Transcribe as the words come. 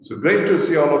So great to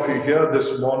see all of you here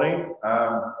this morning.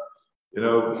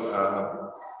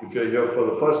 If you're here for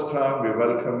the first time, we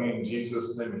welcome you in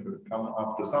Jesus' name. If you come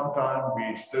after some time,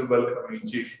 we still welcome you in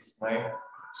Jesus' name.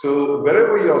 So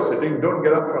wherever you're sitting, don't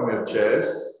get up from your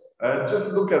chairs.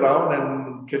 Just look around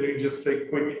and can you just say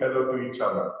quick hello to each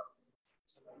other?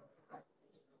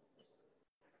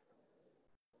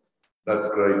 That's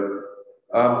great.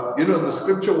 The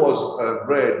scripture was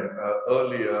read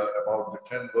earlier about the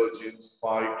 10 virgins.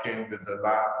 5 came with the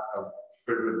lamp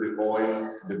filled with the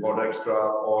oil. They bought extra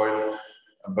oil,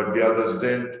 but the others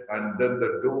didn't. And then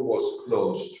the door was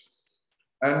closed.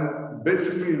 And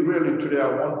basically, really, today I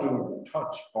want to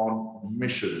touch on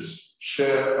missions,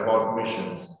 share about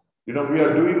missions. We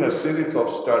are doing a series of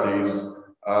studies,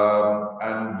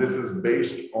 and this is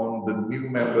based on the new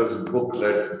members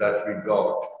booklet that we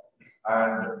got.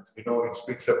 And, it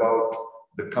speaks about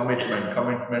the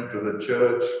commitment to the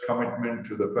church, commitment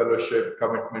to the fellowship,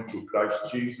 commitment to Christ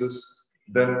Jesus,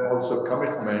 then also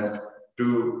commitment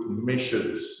to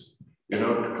missions,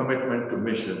 commitment to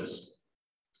missions.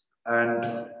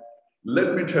 And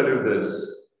let me tell you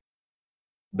this,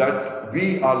 that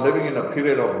we are living in a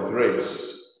period of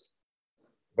grace,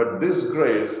 but this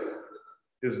grace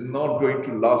is not going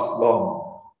to last long.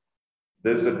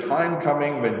 There's a time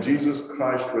coming when Jesus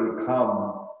Christ will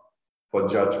come for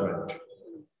judgment.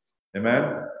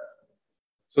 Amen?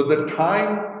 So the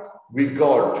time we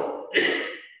got,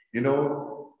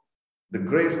 the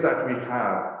grace that we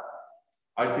have,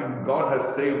 I think God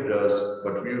has saved us,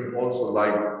 but we would also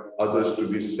like others to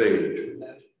be saved.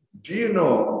 Do you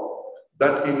know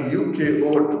that in UK,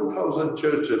 over 2,000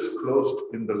 churches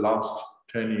closed in the last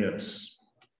 10 years?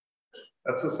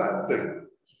 That's a sad thing,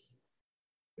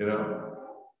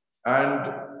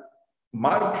 And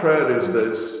my prayer is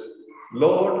this,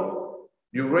 Lord,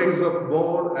 you raise up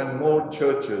more and more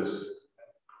churches.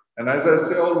 And as I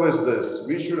say always this,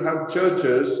 we should have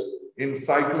churches in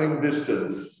cycling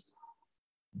distance.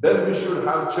 Then we should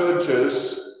have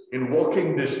churches in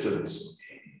walking distance.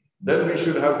 Then we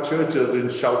should have churches in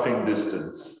shouting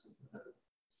distance.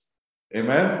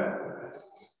 Amen?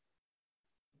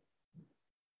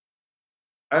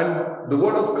 And the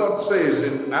word of God says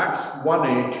in Acts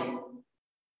 1:8,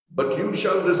 but you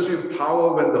shall receive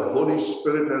power when the Holy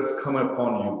Spirit has come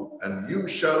upon you, and you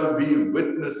shall be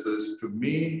witnesses to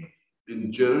me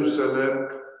in Jerusalem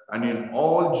and in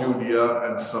all Judea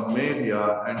and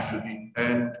Samaria and to the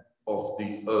end of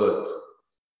the earth.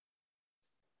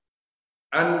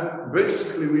 And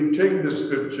basically we take the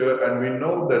scripture and we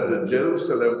know that the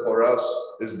Jerusalem for us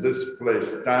is this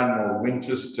place, Stanmore,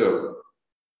 Winchester.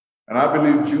 And I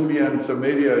believe Judea and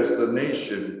Samaria is the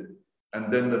nation, and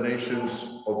then the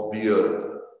nations of the earth.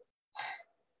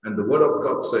 And the word of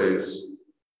God says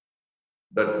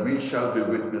that we shall be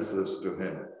witnesses to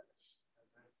him.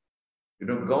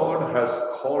 God has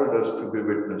called us to be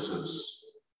witnesses.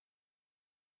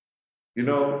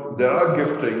 There are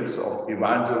giftings of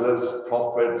evangelists,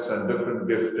 prophets, and different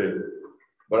gifting.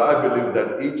 But I believe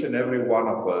that each and every one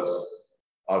of us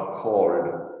are called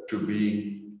to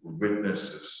be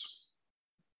witnesses.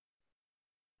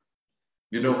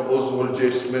 Oswald J.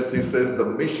 Smith, he says, the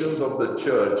missions of the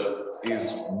church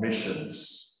is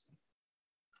missions.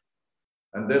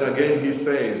 And then again he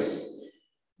says,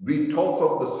 we talk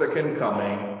of the second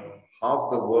coming, half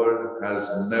the world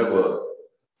has never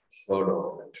heard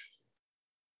of it.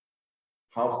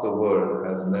 Half the world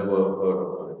has never heard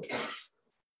of it.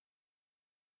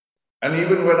 And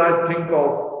even when I think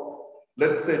of,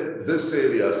 let's say, this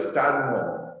area,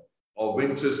 Stanmore or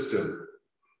Winchester,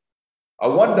 I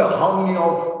wonder how many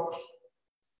of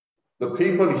the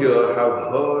people here have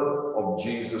heard of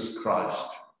Jesus Christ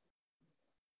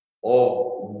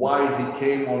or why he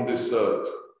came on this earth.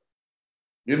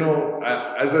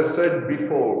 As I said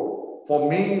before, for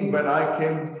me, when I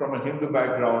came from a Hindu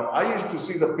background, I used to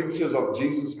see the pictures of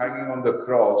Jesus hanging on the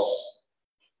cross,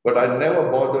 but I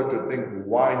never bothered to think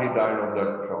why he died on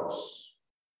that cross.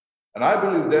 And I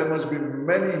believe there must be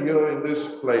many here in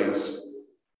this place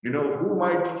who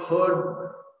might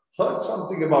heard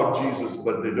something about Jesus,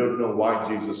 but they don't know why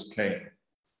Jesus came.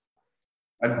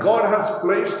 And God has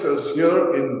placed us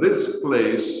here in this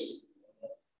place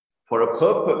for a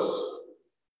purpose,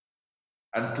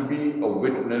 and to be a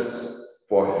witness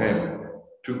for him,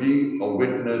 to be a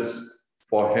witness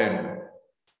for him.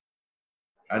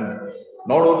 And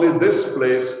not only this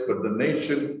place, but the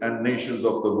nation and nations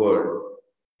of the world.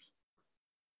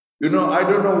 I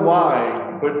don't know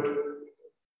why, but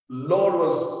Lord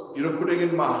was, putting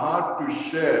in my heart to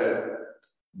share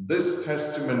this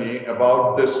testimony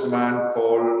about this man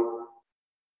called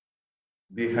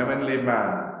the Heavenly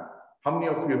Man. How many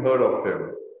of you heard of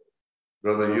him?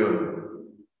 Brother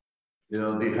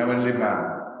Yun, the heavenly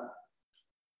man.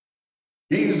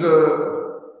 He's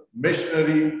a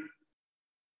missionary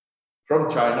from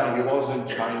China. He was in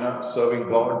China serving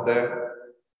God there.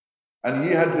 And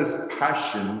he had this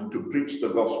passion to preach the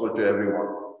gospel to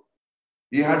everyone.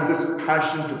 He had this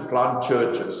passion to plant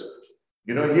churches.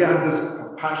 He had this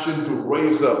passion to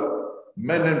raise up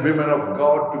men and women of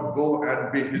God to go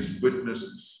and be his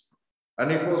witnesses.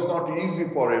 And it was not easy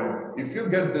for him. If you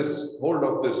get this hold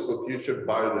of this book, you should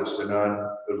buy this and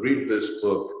read this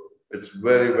book. It's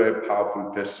very, very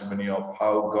powerful testimony of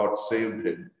how God saved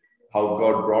him, how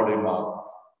God brought him up.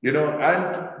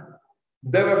 And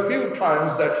there were a few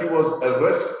times that he was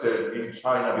arrested in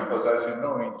China, because as you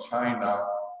know, in China,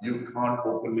 you can't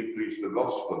openly preach the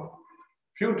gospel.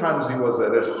 Few times he was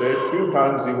arrested, few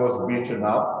times he was beaten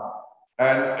up.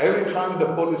 And every time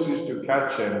the police used to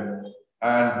catch him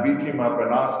and beat him up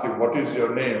and ask him, what is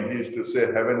your name? He used to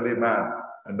say, Heavenly Man.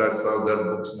 And that's how that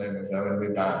book's name is, Heavenly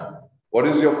Man. What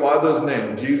is your father's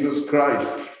name? Jesus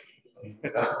Christ.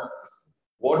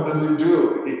 What does he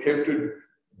do? He came to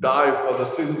die for the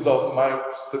sins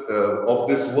of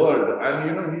this world.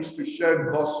 And he used to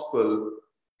share gospel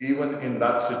even in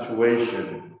that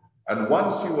situation. And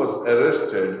once he was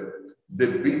arrested, they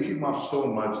beat him up so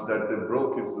much that they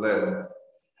broke his leg.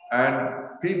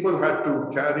 And people had to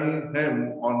carry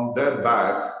him on their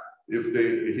backs if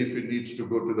he needs to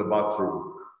go to the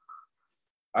bathroom.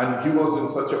 And he was in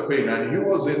such a pain. And he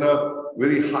was in a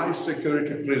very high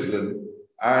security prison.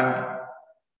 And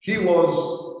he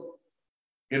was,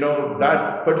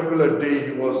 that particular day,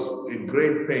 he was in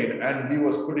great pain. And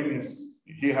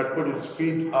he had put his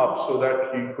feet up so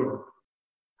that he could,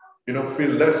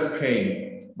 feel less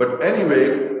pain. But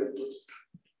anyway,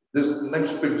 this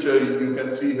next picture, you can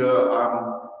see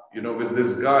here, with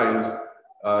these guys.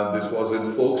 This was in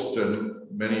Folkestone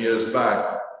many years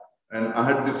back. And I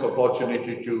had this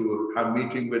opportunity to have a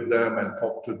meeting with them and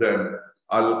talk to them.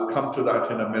 I'll come to that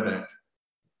in a minute.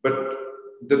 But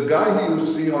the guy you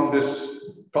see on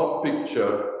this top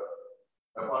picture,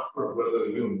 apart from Brother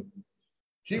Yun,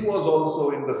 he was also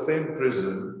in the same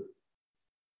prison.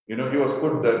 He was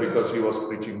put there because he was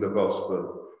preaching the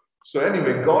gospel. So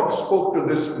anyway, God spoke to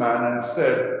this man and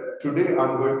said, today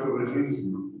I'm going to release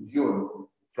Yun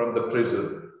from the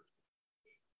prison.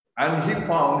 And he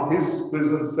found his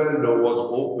prison cell door was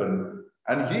open.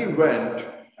 And he went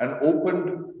and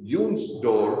opened Yun's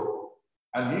door.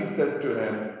 And he said to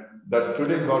him that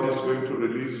today God is going to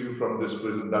release you from this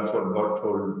prison. That's what God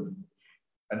told him.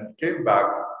 And came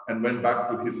back and went back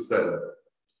to his cell.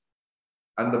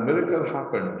 And the miracle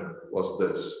happened was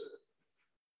this.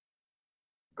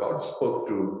 God spoke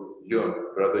to Yun,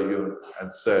 Brother Yun,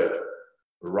 and said,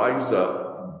 rise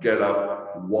up, get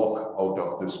up, walk out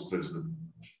of this prison.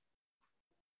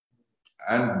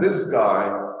 And this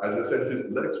guy, as I said,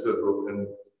 his legs were broken.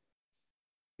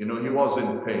 He was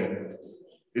in pain.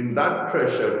 In that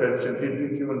pressure, tension, he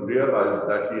didn't even realize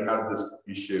that he had this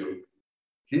issue.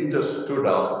 He just stood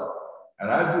up. And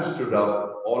as he stood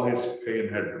up, all his pain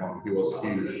had gone. He was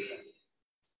healed.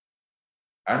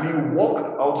 And he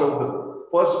walked out of the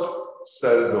first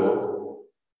cell door,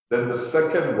 then the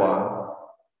second one,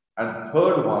 and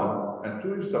third one. And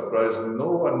to his surprise,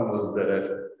 no one was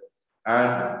there.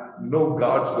 And no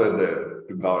guards were there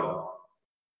to guard.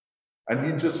 And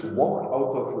he just walked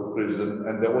out of the prison,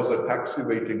 and there was a taxi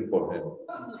waiting for him.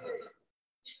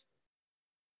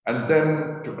 And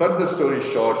then, to cut the story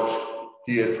short,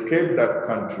 he escaped that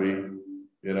country,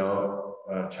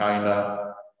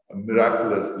 China,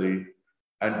 miraculously.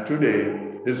 And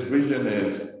today, his vision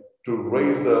is to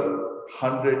raise up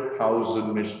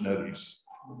 100,000 missionaries.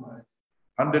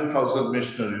 100,000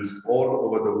 missionaries all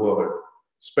over the world.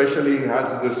 Especially, he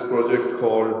has this project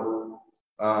called,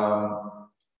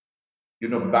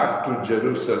 Back to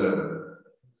Jerusalem.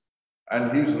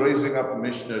 And he's raising up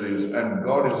missionaries, and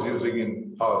God is using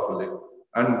him powerfully.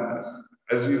 And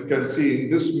as you can see, in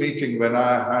this meeting when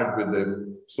I had with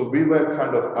him, so we were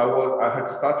I had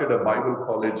started a Bible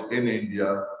college in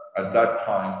India at that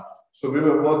time. So we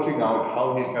were working out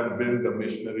how he can bring the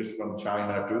missionaries from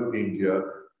China to India,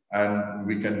 and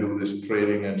we can do this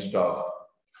training and stuff.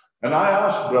 And I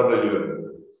asked Brother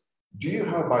Yun, do you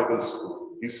have Bible school?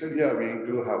 He said, yeah, we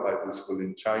do have Bible school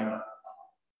in China.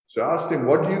 So I asked him,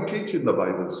 what do you teach in the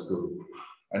Bible school?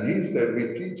 And he said,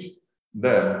 we teach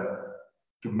them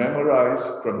to memorize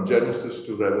from Genesis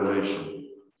to Revelation,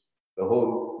 the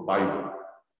whole Bible.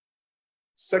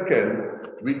 Second,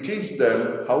 we teach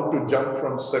them how to jump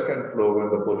from second floor when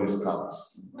the police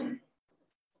comes.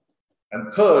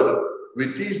 And third,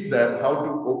 we teach them how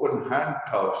to open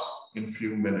handcuffs in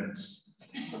few minutes.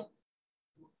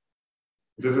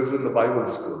 This is in the Bible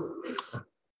school.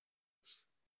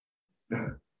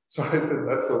 So I said,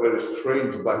 that's a very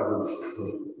strange Bible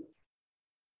school.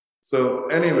 So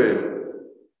anyway,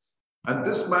 and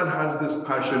this man has this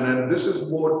passion, and this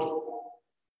is what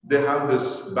they have,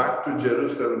 this Back to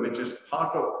Jerusalem, which is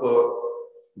part of a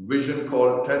vision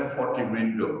called 1040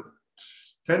 window.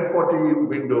 1040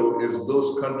 window is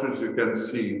those countries you can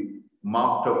see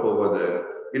marked up over there.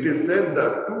 It is said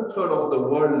that 2/3 of the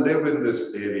world live in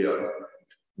this area.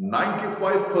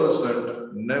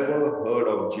 95% never heard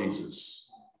of Jesus.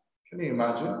 Can you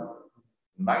imagine?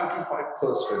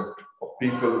 95% of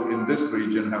people in this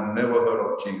region have never heard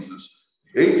of Jesus.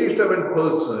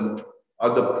 87%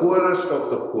 are the poorest of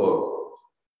the poor.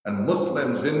 And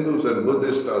Muslims, Hindus, and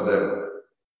Buddhists are there.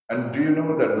 And do you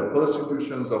know that the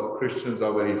persecutions of Christians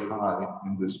are very high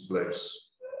in this place?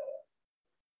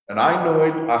 And I know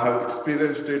it, I have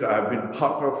experienced it, I have been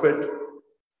part of it,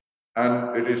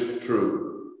 and it is true.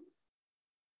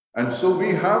 And so we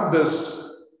have this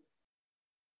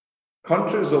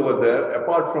countries over there,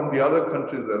 apart from the other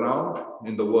countries around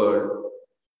in the world,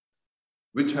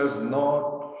 which has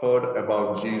not heard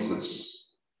about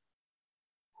Jesus.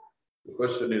 The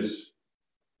question is,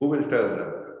 who will tell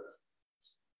them?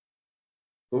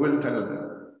 Who will tell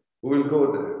them? Who will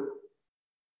go there?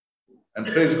 And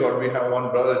praise God, we have one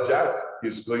brother, Jack.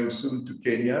 He's going soon to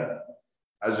Kenya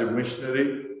as a missionary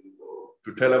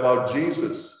to tell about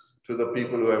Jesus to the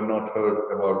people who have not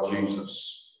heard about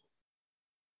Jesus.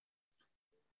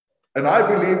 And I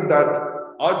believe that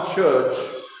our church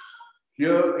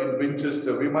here in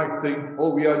Winchester, we might think,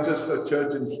 oh, we are just a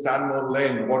church in Stanmore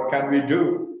Lane. What can we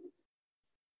do?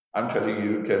 I'm telling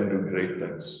you, you can do great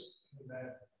things.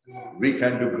 We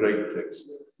can do great things.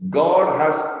 God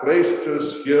has placed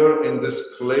us here in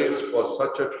this place for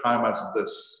such a time as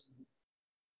this.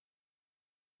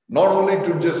 Not only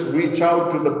to just reach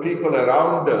out to the people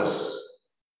around us,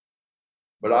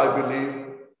 but I believe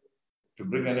to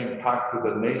bring an impact to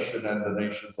the nation and the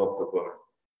nations of the world.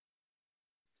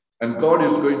 And God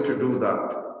is going to do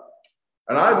that.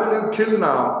 And I believe till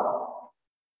now,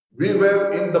 we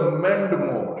were in the mend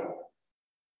mode.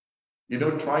 You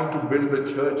know, trying to build the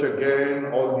church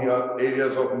again, all the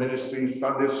areas of ministry,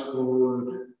 Sunday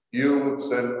school,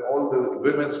 youths, and all the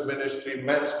women's ministry,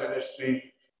 men's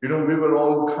ministry. You know, we were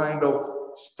all kind of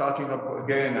starting up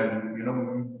again, and, you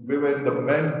know, we were in the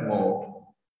mend mode.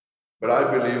 But I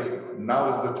believe now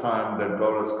is the time that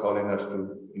God is calling us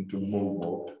into move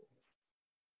mode.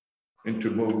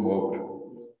 Into move mode.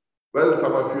 Well,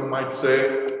 some of you might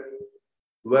say,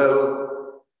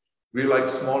 well, we like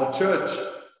small church.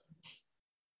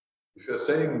 If you're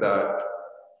saying that,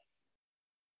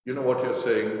 you know what you're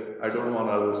saying? I don't want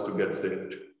others to get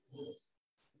saved.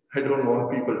 I don't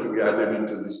want people to be added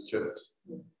into this church.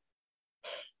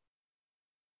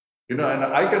 You know, and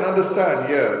I can understand,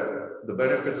 the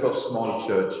benefits of small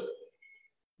church.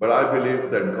 But I believe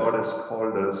that God has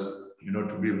called us, you know,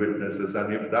 to be witnesses.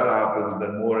 And if that happens,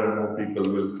 then more and more people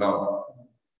will come.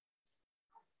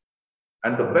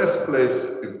 And the best place,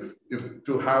 if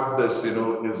to have this, you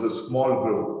know, is a small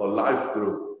group, a life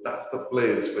group. That's the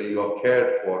place where you are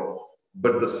cared for.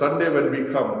 But the Sunday when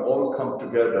we all come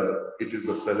together, it is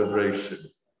a celebration.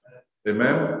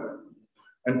 Amen?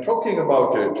 And talking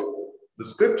about it, the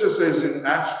scripture says in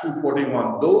Acts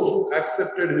 2:41, those who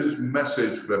accepted his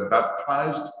message were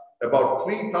baptized. About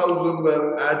 3,000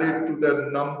 were added to their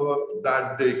number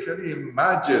that day. Can you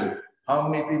imagine how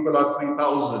many people are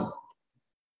 3,000?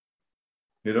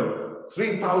 You know,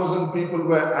 3,000 people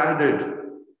were added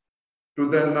to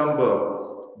their number.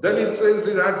 Then it says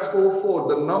in Acts 4:4,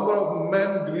 the number of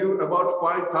men grew about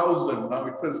 5,000. Now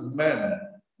it says men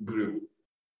grew.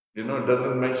 You know, it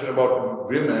doesn't mention about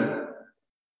women,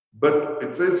 but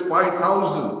it says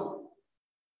 5,000.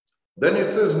 Then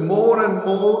it says more and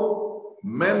more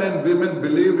men and women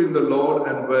believed in the Lord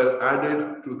and were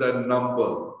added to their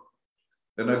number.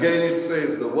 Then again it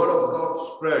says the word of God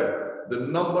spread. The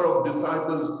number of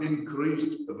disciples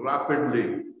increased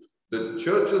rapidly. The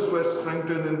churches were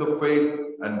strengthened in the faith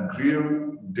and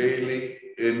grew daily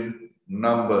in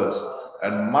numbers.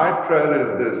 And my prayer is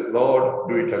this, Lord,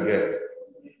 do it again.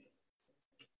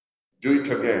 Do it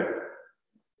again.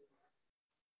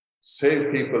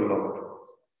 Save people, Lord.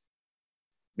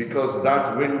 Because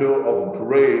that window of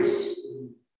grace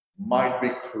might be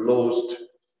closed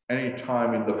any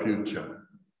time in the future.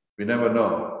 We never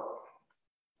know.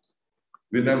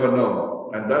 We never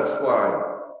know. And that's why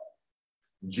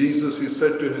Jesus, he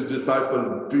said to his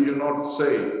disciples, do you not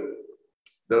say,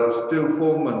 there are still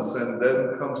 4 months and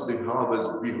then comes the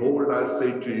harvest. Behold, I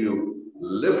say to you,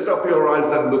 lift up your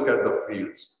eyes and look at the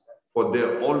fields, for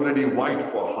they're already white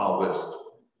for harvest.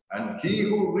 And he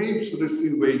who reaps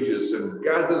receives wages and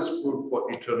gathers food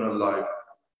for eternal life,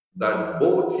 that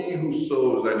both he who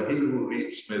sows and he who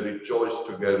reaps may rejoice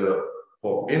together.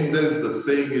 For in this the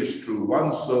saying is true,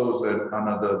 one sows and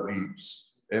another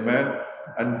reaps. Amen.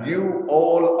 And you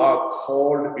all are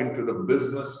called into the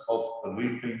business of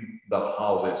reaping the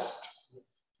harvest.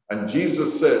 And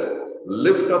Jesus said,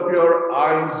 lift up your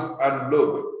eyes and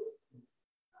look.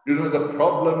 You know, the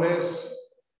problem is,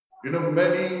 you know,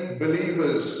 many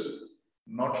believers,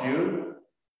 not you,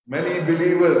 many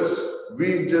believers,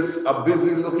 we just are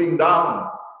busy looking down,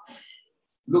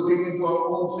 looking into our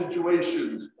own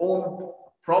situations, own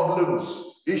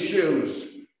problems, issues,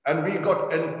 and we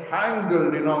got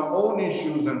entangled in our own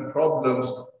issues and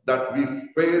problems that we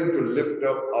failed to lift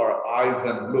up our eyes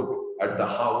and look at the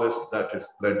harvest that is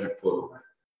plentiful.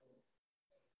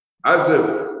 As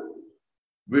if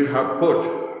we have put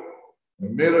a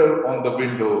mirror on the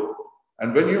window,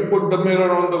 and when you put the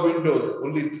mirror on the window,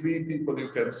 only 3 people you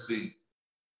can see,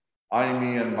 I,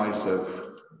 me, and myself.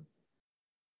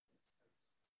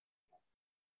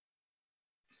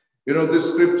 You know,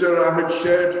 this scripture I had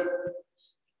shared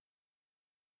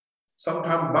some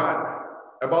time back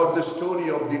about the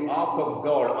story of the Ark of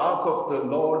God. Ark of the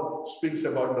Lord speaks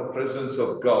about the presence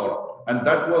of God, and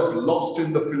that was lost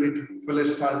in the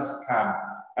Philistines' camp.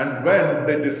 And when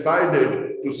they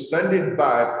decided to send it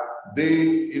back, they,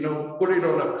 you know, put it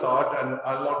on a cart, and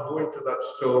I'll not go into that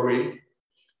story.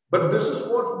 But this is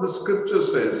what the scripture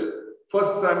says, 1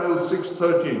 Samuel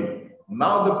 6:13.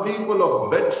 Now the people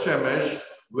of Beth Shemesh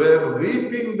were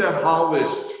reaping their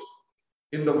harvest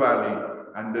in the valley,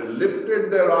 and they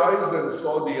lifted their eyes and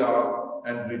saw the ark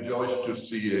and rejoiced to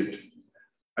see it.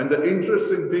 And the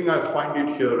interesting thing I find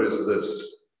it here is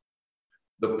this.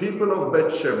 The people of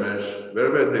Beth Shemesh,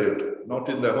 where were they? Not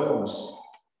in their homes.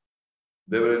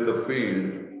 They were in the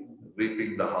field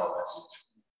reaping the harvest.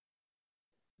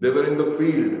 They were in the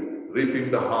field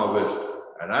reaping the harvest.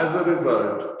 And as a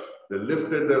result, they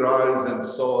lifted their eyes and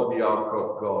saw the ark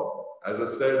of God. As I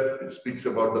said, it speaks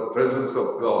about the presence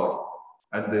of God,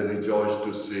 and they rejoiced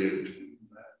to see it.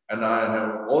 And I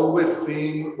have always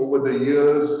seen over the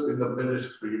years in the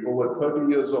ministry, over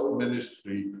 30 years of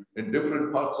ministry in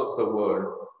different parts of the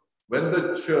world, when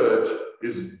the church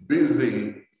is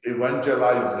busy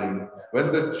evangelizing,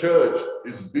 when the church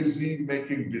is busy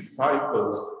making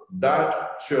disciples,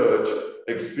 that church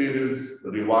experiences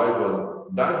revival.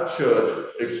 That church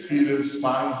experiences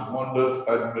signs, wonders,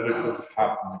 and miracles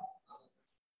happening.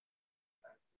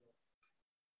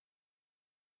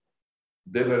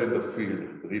 They were in the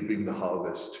field reaping the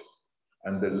harvest,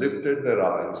 and they lifted their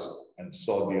eyes and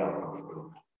saw the ark of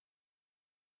God.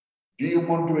 Do you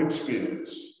want to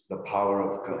experience the power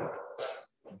of God?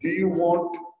 Do you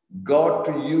want God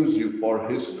to use you for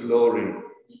His glory?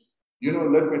 You know,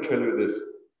 let me tell you this.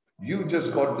 You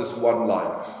just got this one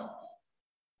life.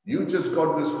 You just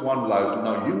got this one life.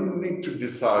 Now you need to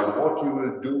decide what you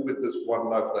will do with this one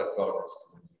life that God has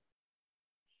given you.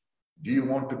 Do you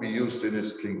want to be used in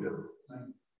His kingdom?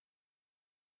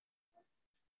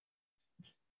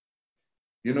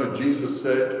 You know, Jesus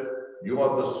said, you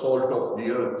are the salt of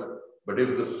the earth. But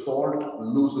if the salt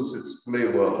loses its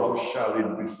flavor, how shall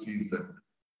it be seasoned?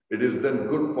 It is then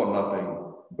good for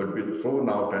nothing, but be thrown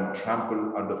out and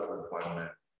trampled underfoot by men.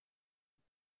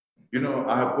 You know,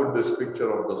 I have put this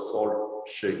picture of the salt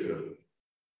shaker.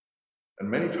 And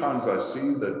many times I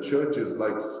see that church is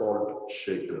like salt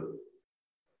shaker.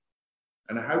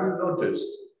 And have you noticed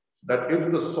that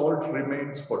if the salt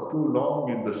remains for too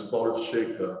long in the salt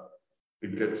shaker,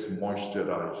 it gets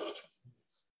moisturized,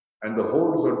 and the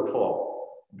holes on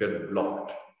top get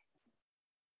blocked.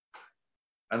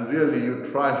 And really, you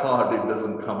try hard, it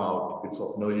doesn't come out. It's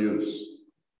of no use.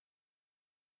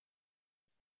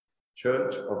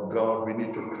 Church of God, we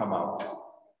need to come out.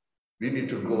 We need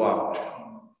to go out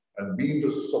and be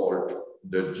the salt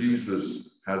that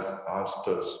Jesus has asked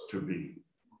us to be.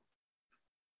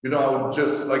 You know, I would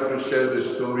just like to share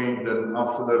this story, then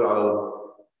after that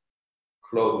I'll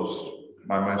close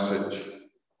my message.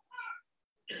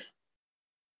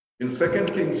 In 2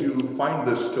 Kings, you find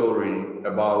this story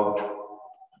about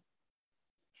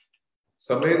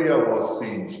Samaria was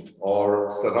sieged or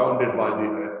surrounded by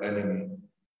the enemy.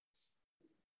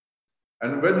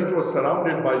 And when it was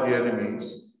surrounded by the enemy,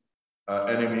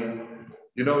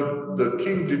 you know, the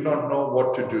king did not know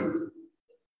what to do.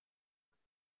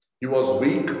 He was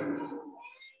weak.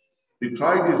 He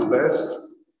tried his best,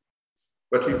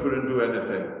 but he couldn't do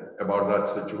anything about that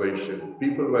situation.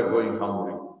 People were going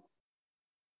hungry.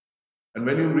 And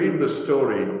when you read the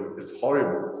story, it's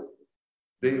horrible.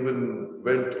 They even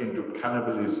went into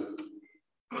cannibalism,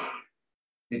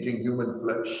 eating human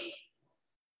flesh.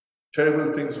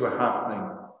 Terrible things were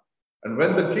happening. And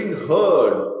when the king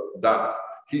heard that,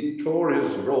 he tore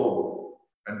his robe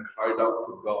and cried out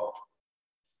to God.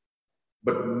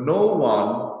 But no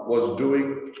one was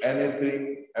doing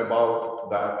anything about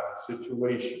that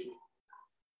situation.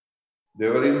 They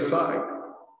were inside.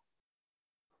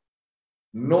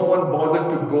 No one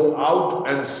bothered to go out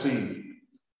and see.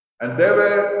 And there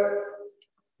were,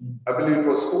 I believe it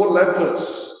was 4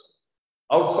 lepers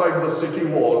outside the city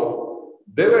wall.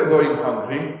 They were going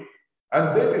hungry,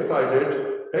 and they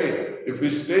decided, hey, if we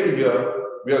stay here,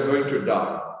 we are going to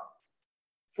die.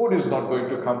 Food is not going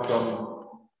to come from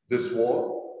this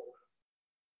wall.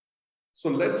 So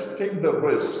let's take the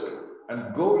risk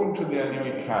and go into the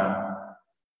enemy camp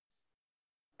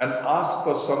and ask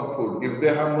for some food. If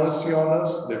they have mercy on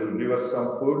us, they will give us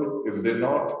some food. If they're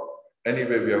not,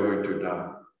 anyway, we are going to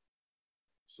die.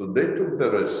 So they took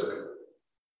the risk.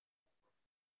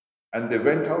 And they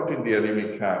went out in the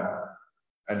enemy camp.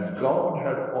 And God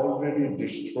had already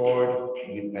destroyed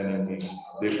the enemy.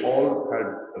 They all had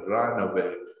run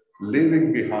away,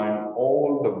 leaving behind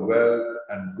all the wealth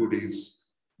and goodies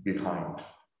behind.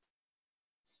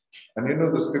 And you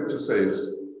know, the scripture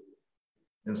says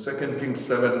in 2 Kings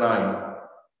 7:9,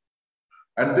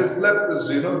 and these lepers,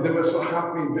 you know, they were so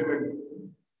happy. They were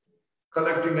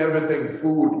collecting everything,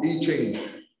 food, eating.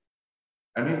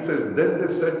 And it says, then they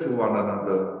said to one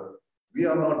another, we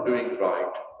are not doing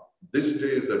right. This day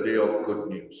is a day of good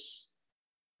news.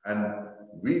 And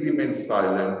we remain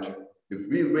silent.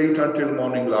 If we wait until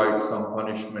morning light, some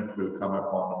punishment will come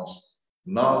upon us.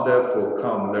 Now, therefore,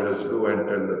 come, let us go and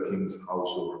tell the king's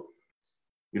household.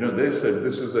 You know, they said,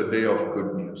 this is a day of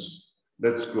good news.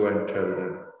 Let's go and tell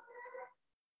them.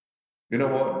 You know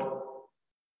what?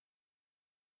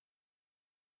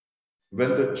 When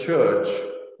the church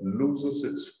loses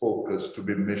its focus to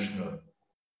be missional,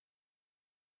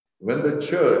 when the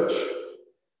church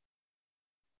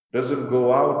doesn't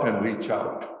go out and reach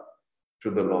out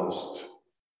to the lost,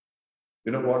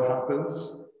 you know what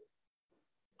happens?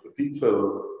 The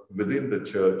people within the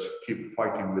church keep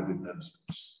fighting within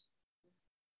themselves.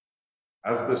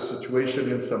 As the situation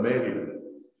in Samaria,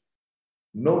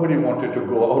 nobody wanted to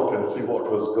go out and see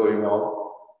what was going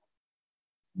on.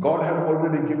 God had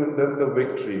already given them the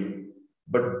victory,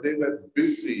 but they were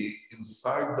busy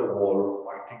inside the wall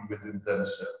fighting within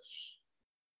themselves,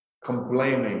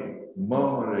 complaining,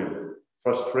 murmuring,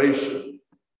 frustration.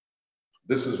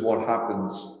 This is what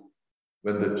happens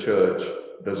when the church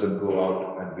doesn't go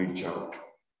out and reach out.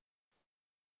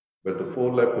 But the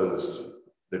 4 lepers,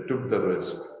 they took the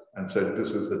risk and said,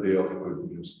 this is the day of good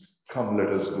news. Come, let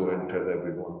us go and tell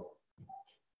everyone.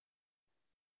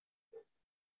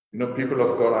 You know, people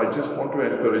of God, I just want to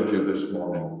encourage you this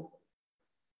morning.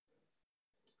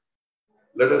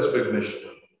 Let us be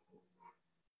missional.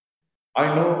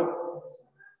 I know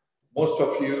most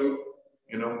of you,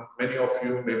 you know, many of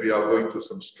you maybe are going through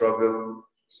some struggle,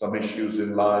 some issues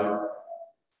in life.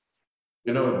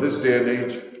 You know, this day and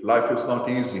age, life is not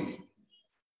easy.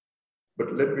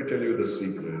 But let me tell you the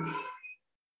secret.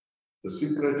 The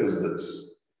secret is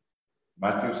this.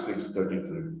 Matthew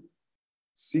 6:33.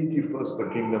 Seek ye first the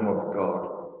kingdom of God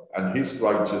and his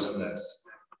righteousness,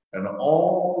 and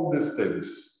all these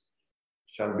things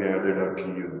shall be added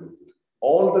unto you.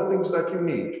 All the things that you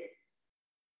need,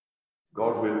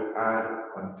 God will add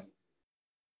unto you.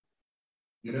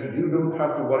 You know, you don't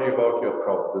have to worry about your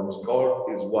problems.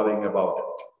 God is worrying about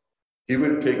it. He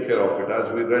will take care of it.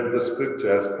 As we read the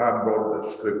scripture, as Pam brought the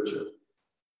scripture.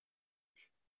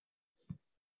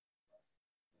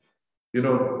 You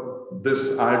know,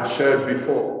 this I had shared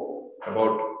before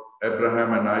about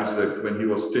Abraham and Isaac when he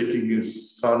was taking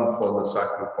his son for the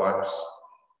sacrifice.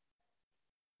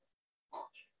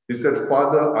 He said,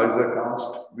 Father, Isaac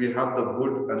asked, we have the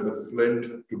wood and the flint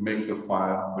to make the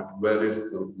fire, but where is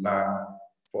the lamb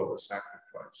for the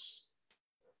sacrifice?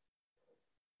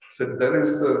 He said, there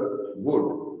is the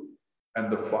wood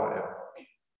and the fire,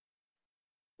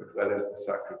 but where is the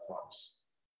sacrifice?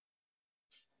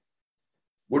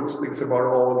 Wood speaks about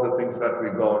all the things that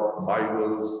we got,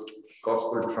 Bibles,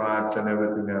 gospel tracts, and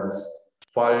everything else.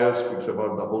 Fire speaks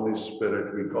about the Holy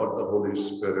Spirit. We got the Holy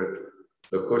Spirit.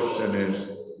 The question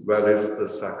is, where is the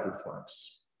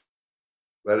sacrifice?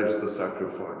 Where is the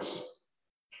sacrifice?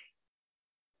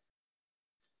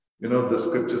 You know, the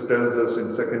scripture tells us in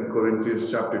 2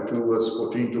 Corinthians chapter 2, verse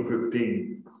 14 to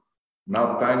 15.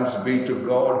 Now thanks be to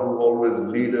God who always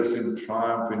leads us in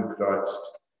triumph in Christ,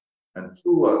 and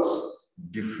through us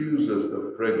diffuses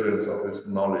the fragrance of his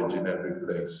knowledge in every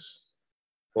place.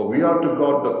 For we are to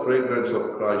God the fragrance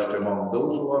of Christ among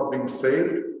those who are being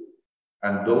saved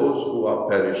and those who are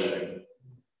perishing.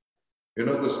 You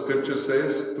know, the scripture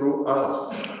says, through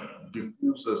us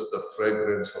diffuses the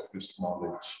fragrance of his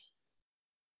knowledge.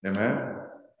 Amen?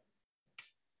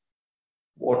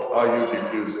 What are you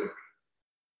diffusing?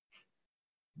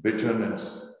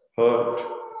 Bitterness, hurt,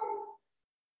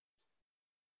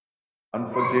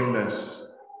 unforgiveness.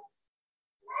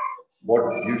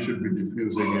 What you should be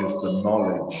diffusing is the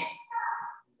knowledge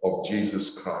of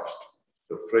Jesus Christ,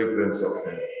 the fragrance of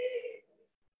him.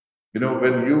 You know,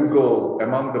 when you go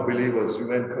among the believers,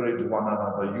 you encourage one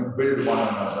another, you build one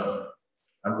another.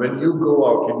 And when you go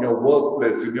out in your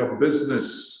workplace, in your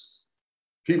business,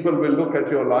 people will look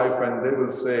at your life and they will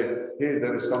say, hey,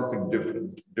 there is something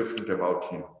different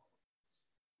about you.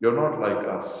 You're not like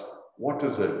us. What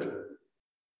is it?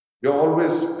 You're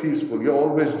always peaceful, you're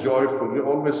always joyful, you're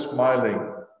always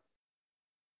smiling.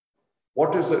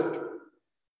 What is it?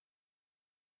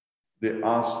 They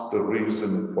ask the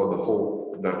reason for the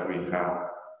hope that we have.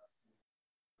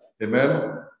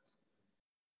 Amen?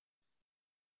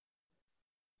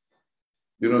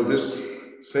 You know, this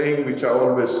saying which I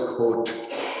always quote,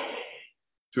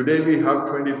 today we have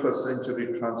 21st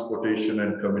century transportation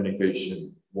and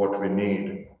communication. What we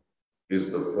need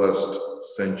is the first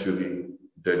century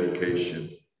dedication.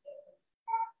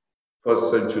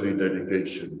 First century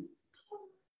dedication.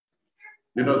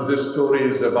 You know, this story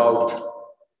is about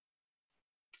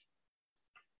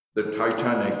the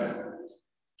Titanic.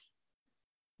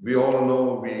 We all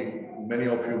know, many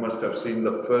of you must have seen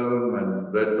the film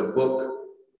and read the book,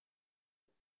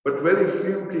 but very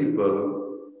few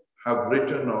people have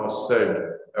written or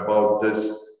said about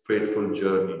this fateful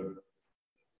journey.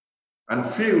 And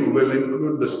few will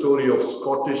include the story of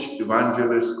Scottish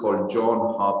evangelist called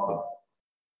John Harper.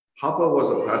 Harper was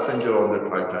a passenger on the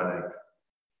Titanic.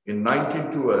 In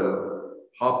 1912,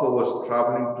 Harper was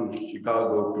traveling to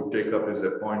Chicago to take up his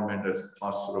appointment as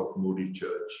pastor of Moody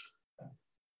Church.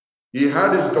 He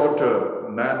had his daughter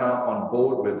Nana on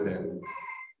board with him.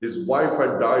 His wife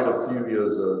had died a few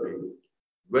years early.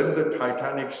 When the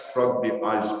Titanic struck the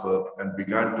iceberg and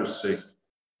began to sink,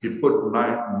 he put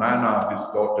Nana, his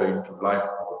daughter, into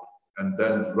lifeboat and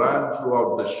then ran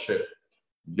throughout the ship,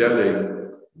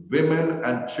 yelling, women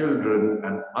and children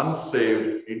and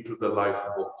unsaved into the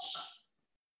lifeboats.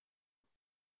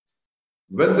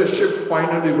 When the ship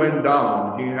finally went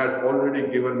down, he had already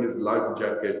given his life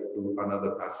jacket to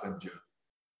another passenger.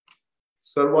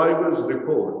 Survivors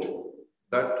report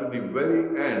that to the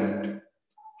very end,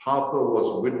 Harper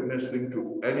was witnessing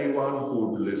to anyone who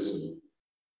would listen.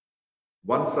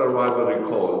 One survivor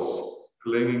recalls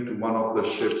clinging to one of the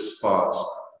ship's spars.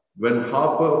 When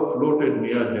Harper floated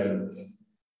near him,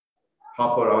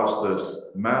 Harper asked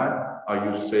us, "Man, are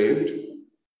you saved?"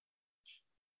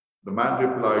 The man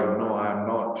replied, "No, I am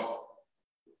not."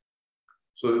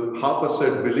 So Harper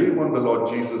said, "Believe on the Lord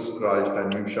Jesus Christ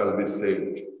and you shall be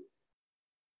saved."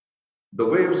 The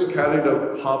waves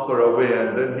carried Harper away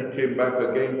and then he came back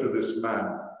again to this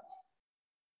man.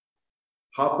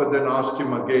 Harper then asked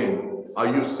him again, "Are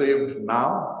you saved now?"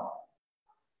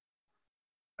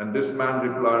 And this man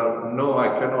replied, "No, I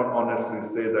cannot honestly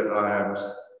say that I am."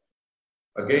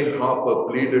 Again, Harper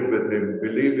pleaded with him,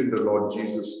 "Believe in the Lord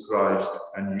Jesus Christ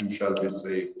and you shall be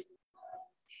saved."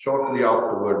 Shortly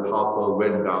afterward, Harper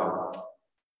went down.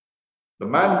 The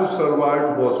man who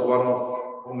survived was one of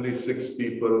only 6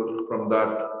 people from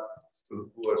that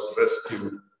who was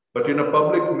rescued. But in a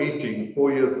public meeting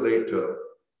 4 years later,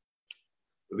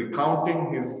 recounting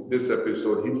this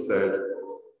episode, he said,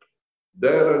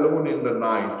 "There alone in the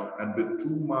night and with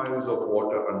 2 miles of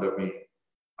water under me,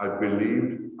 I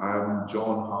believed I am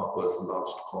John Harper's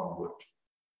last convert."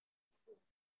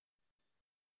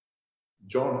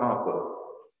 John Harper,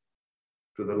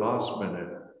 to the last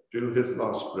minute, till his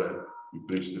last breath, he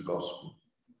preached the gospel.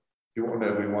 He wanted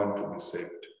everyone to be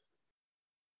saved.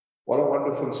 What a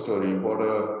wonderful story. What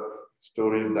a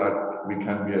story that we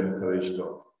can be encouraged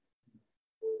of.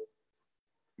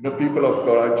 You know, people of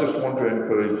God, I just want to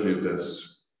encourage you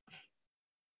this.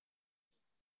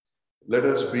 Let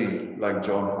us be like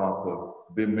John Harper,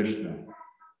 be missionary,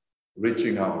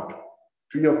 reaching out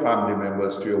to your family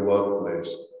members, to your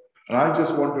workplace. And I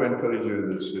just want to encourage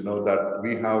you this, that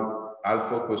we have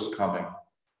Alpha Course coming.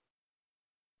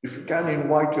 If you can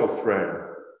invite your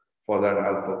friend for that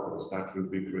Alpha Course, that will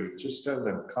be great. Just tell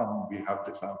them, "Come, we have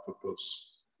this Alpha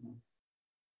Course."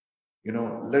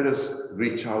 Let us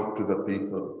reach out to the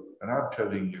people. And I'm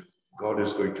telling you, God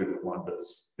is going to do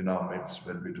wonders in our midst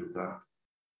when we do that.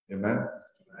 Amen.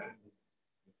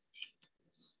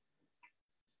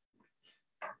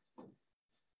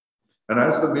 And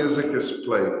as the music is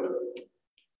played,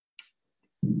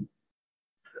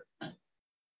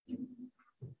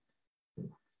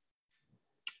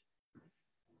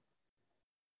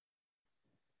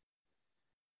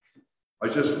 I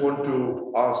just want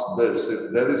to ask this.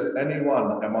 If there is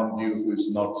anyone among you who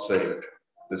is not saved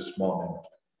this morning,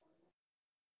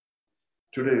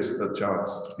 today is the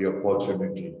chance, the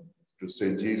opportunity to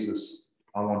say, Jesus,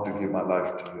 I want to give my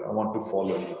life to you. I want to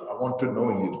follow you. I want to know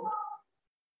you.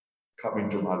 Come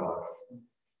into my life.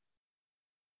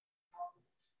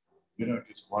 You know, it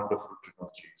is wonderful to know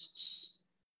Jesus.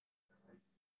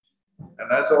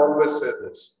 And as I always say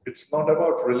this, it's not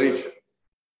about religion.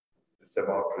 It's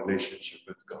about relationship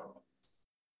with God.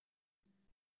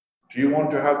 Do you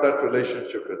want to have that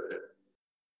relationship with Him?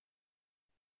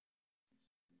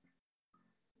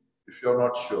 If you're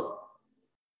not sure,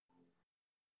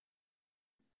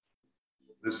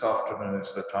 this afternoon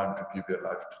is the time to give your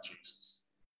life to Jesus.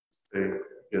 Say,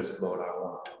 yes, Lord, I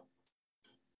want to.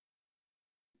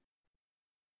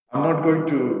 I'm not going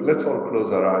to, let's all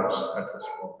close our eyes at this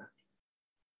moment.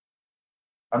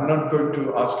 I'm not going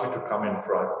to ask you to come in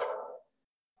front.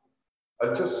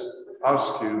 I'll just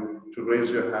ask you to raise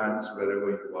your hands wherever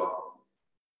you are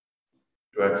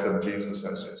to accept Jesus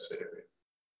as your Savior.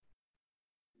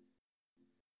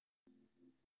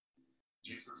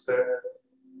 Jesus said,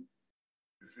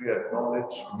 if you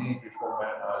acknowledge me before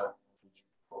man, I'll acknowledge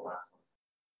you before my Father.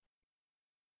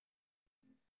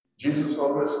 Jesus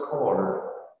always called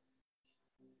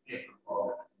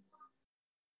people.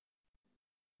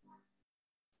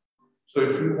 So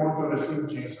if you want to receive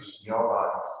Jesus in your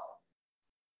life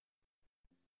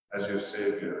as your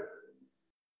Savior,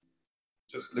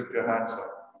 just lift your hands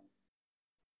up.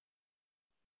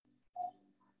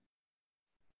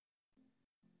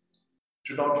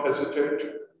 Do not hesitate.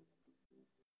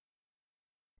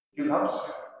 He loves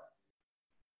you.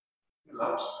 He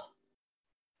loves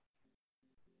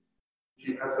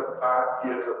you. He has a plan. He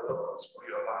has a purpose for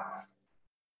your life.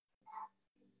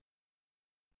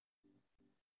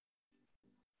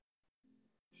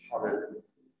 Hallelujah.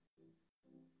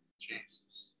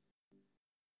 Jesus.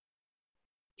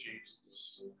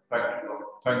 Jesus. Thank you, Lord.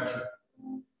 Thank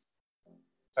you.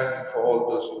 Thank you for all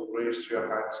those who raised your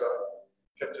hands up.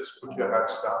 You can just put your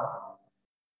hands down.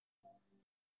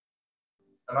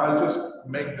 And I'll just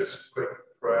make this quick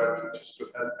prayer just to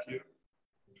help you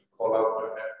to call out to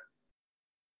Him.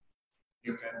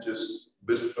 You can just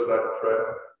whisper that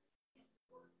prayer.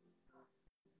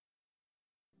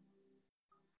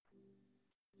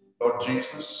 Lord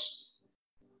Jesus,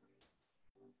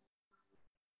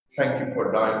 thank you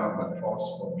for dying on the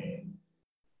cross for me.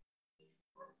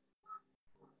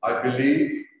 I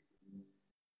believe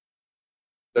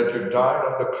that you died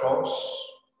on the cross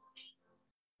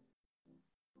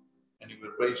and you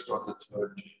were raised on the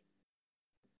third day.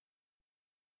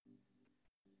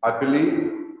 I believe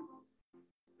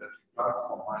that you died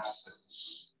for my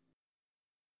sins.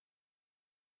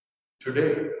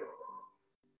 Today,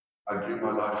 I give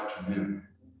my life to you.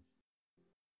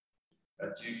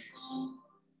 And Jesus,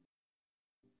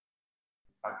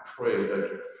 I pray that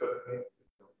you fill me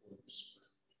with the Holy Spirit.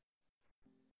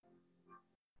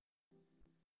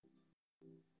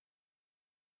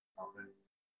 Amen.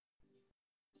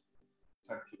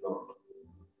 Thank you, Lord.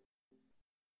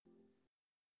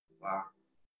 Wow.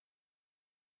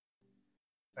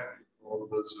 Thank you for all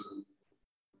those who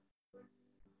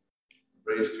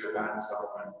raised your hands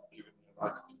up and given your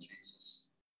life to Jesus.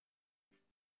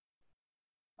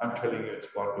 I'm telling you,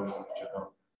 it's wonderful to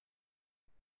know.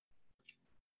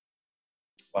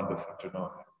 Wonderful to know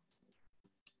Him.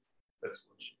 Let's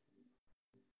worship.